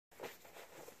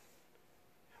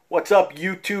What's up,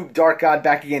 YouTube? Dark God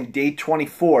back again, day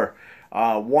 24.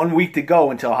 1 week to go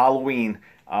until Halloween.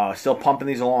 Still pumping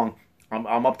these along.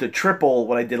 I'm up to triple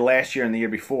what I did last year and the year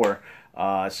before.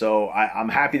 So I'm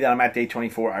happy that I'm at day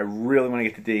 24. I really want to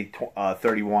get to day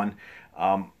 31.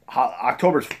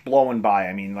 October's blowing by.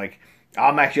 I mean, like,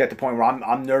 I'm actually at the point where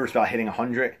I'm nervous about hitting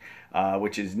 100,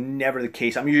 which is never the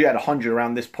case. I'm usually at 100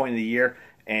 around this point of the year,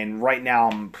 and right now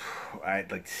I'm at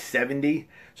like 70.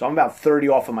 So I'm about 30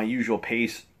 off of my usual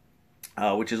pace.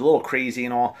 Which is a little crazy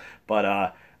and all, but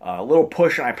a little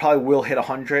push, and I probably will hit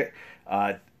 100.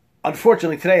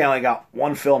 Unfortunately, today I only got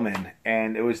one film in,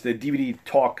 and it was the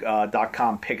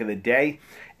DVDtalk.com pick of the day,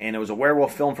 and it was a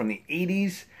werewolf film from the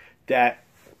 80s that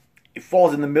it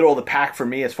falls in the middle of the pack for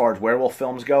me as far as werewolf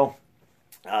films go.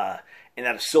 And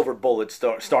that is Silver Bullet,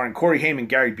 starring Corey Haim and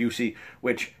Gary Busey,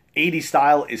 which 80s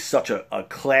style is such a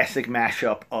classic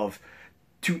mashup of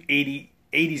two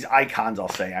 80s icons, I'll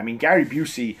say. I mean, Gary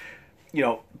Busey, you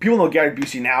know, people know Gary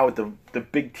Busey now with the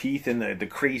big teeth and the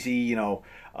crazy, you know,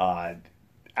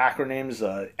 acronyms,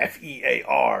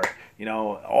 FEAR, you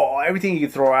know, everything you can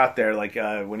throw out there, like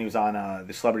when he was on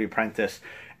The Celebrity Apprentice.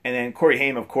 And then Corey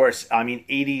Haim, of course, I mean,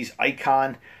 80s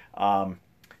icon,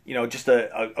 you know, just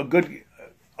a good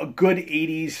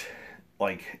 80s,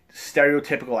 like,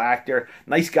 stereotypical actor.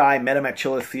 Nice guy, met him at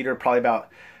Chiller Theater probably about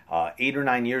 8 or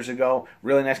 9 years ago.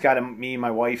 Really nice guy to me and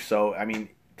my wife, so, I mean,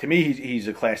 to me, he's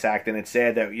a class act, and it's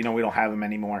sad that, you know, we don't have him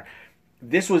anymore.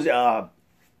 This was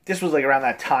like around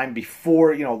that time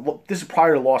before, you know, this is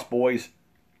prior to Lost Boys.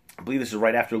 I believe this is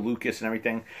right after Lucas and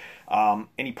everything. And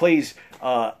he plays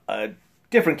a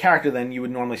different character than you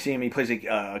would normally see him. He plays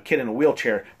a kid in a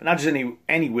wheelchair, but not just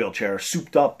any wheelchair, a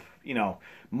souped up, you know,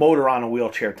 motor on a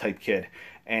wheelchair type kid,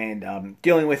 and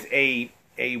dealing with a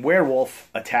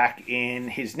werewolf attack in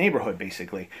his neighborhood,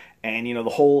 basically. And, you know, the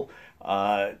whole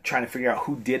trying to figure out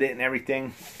who did it and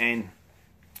everything. And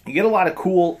you get a lot of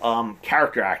cool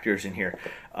character actors in here.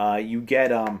 You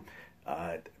get I'm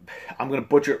gonna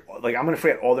butcher, like, I'm gonna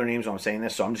forget all their names when I'm saying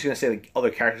this, so I'm just gonna say the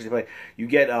other characters they play. You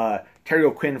get Terry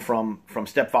O'Quinn from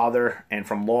Stepfather and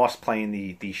from Lost playing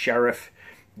the sheriff.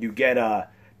 You get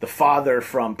the father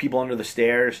from People Under the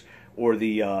Stairs, or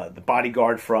the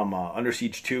bodyguard from Under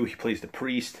Siege 2. He plays the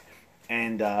priest.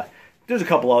 And there's a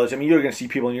couple others. I mean, you're going to see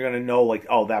people and you're going to know, like,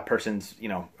 oh, that person's, you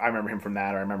know, I remember him from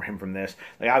that, or I remember him from this.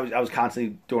 Like, I was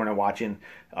constantly during and watching,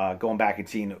 going back and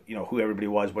seeing, you know, who everybody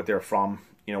was, what they're from,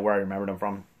 you know, where I remembered them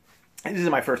from. And this is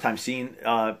my first time seeing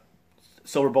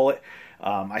Silver Bullet.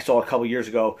 I saw it a couple years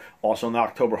ago, also in the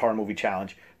October Horror Movie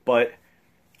Challenge. But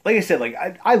like I said, like,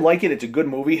 I like it. It's a good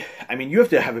movie. I mean, you have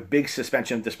to have a big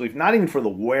suspension of disbelief, not even for the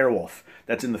werewolf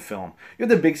that's in the film. You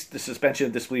have the suspension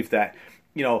of disbelief that,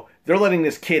 you know, they're letting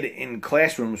this kid in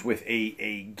classrooms with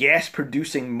a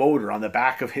gas-producing motor on the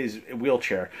back of his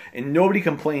wheelchair, and nobody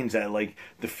complains that, like,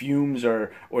 the fumes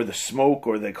or the smoke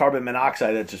or the carbon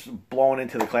monoxide that's just blowing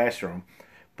into the classroom.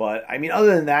 But, I mean,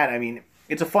 other than that, I mean,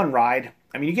 it's a fun ride.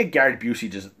 I mean, you get Gary Busey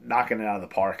just knocking it out of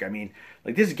the park. I mean,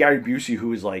 like, this is Gary Busey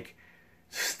who is, like,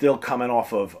 still coming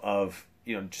off of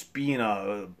you know, just being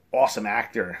a awesome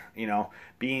actor, you know,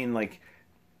 being, like,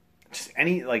 just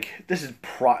any, like, this is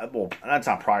well, that's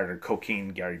not prior to cocaine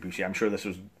Gary Busey. I'm sure this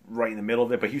was right in the middle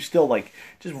of it, but he was still, like,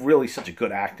 just really such a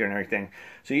good actor and everything.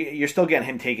 So you're still getting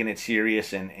him taking it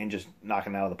serious and just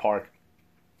knocking it out of the park.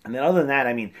 And then other than that,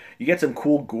 I mean, you get some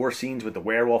cool gore scenes with the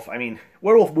werewolf. I mean,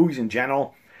 werewolf movies in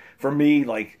general, for me,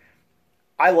 like,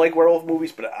 I like werewolf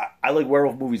movies, but I like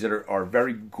werewolf movies that are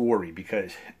very gory,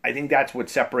 because I think that's what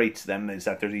separates them, is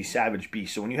that they're these savage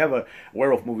beasts. So when you have a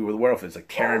werewolf movie where the werewolf is, like,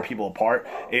 tearing people apart,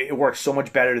 it works so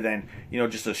much better than, you know,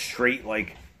 just a straight,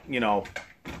 like, you know,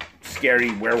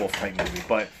 scary werewolf type movie.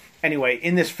 But anyway,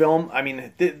 in this film, I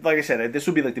mean, like I said, this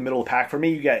would be like the middle of the pack for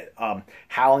me. You get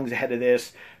Howling's ahead of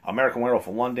this, American Werewolf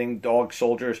in London, Dog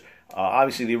Soldiers,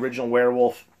 obviously the original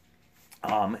Werewolf,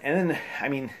 and then, I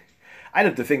mean, I'd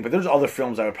have to think, but there's other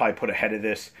films I would probably put ahead of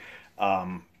this.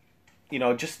 You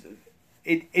know, just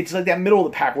it's like that middle of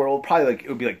the pack where it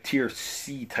would be like tier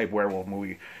C type werewolf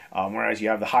movie. Whereas you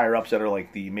have the higher ups that are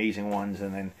like the amazing ones,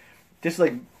 and then this is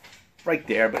like right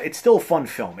there. But it's still a fun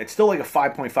film. It's still like a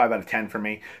 5.5 out of 10 for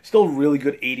me. Still a really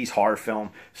good 80s horror film.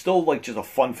 Still like just a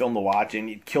fun film to watch and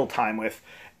you'd kill time with.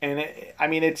 And I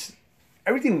mean,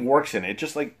 everything works in it.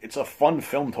 Just like, it's a fun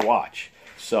film to watch.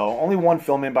 So, only one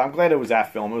film in, but I'm glad it was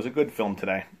that film. It was a good film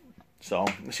today. So,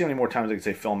 let's see how many more times I can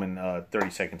say film in a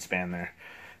 30-second span there.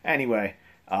 Anyway,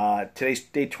 today's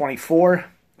day 24.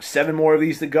 7 more of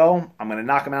these to go. I'm going to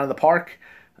knock them out of the park.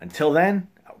 Until then,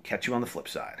 I'll catch you on the flip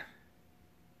side.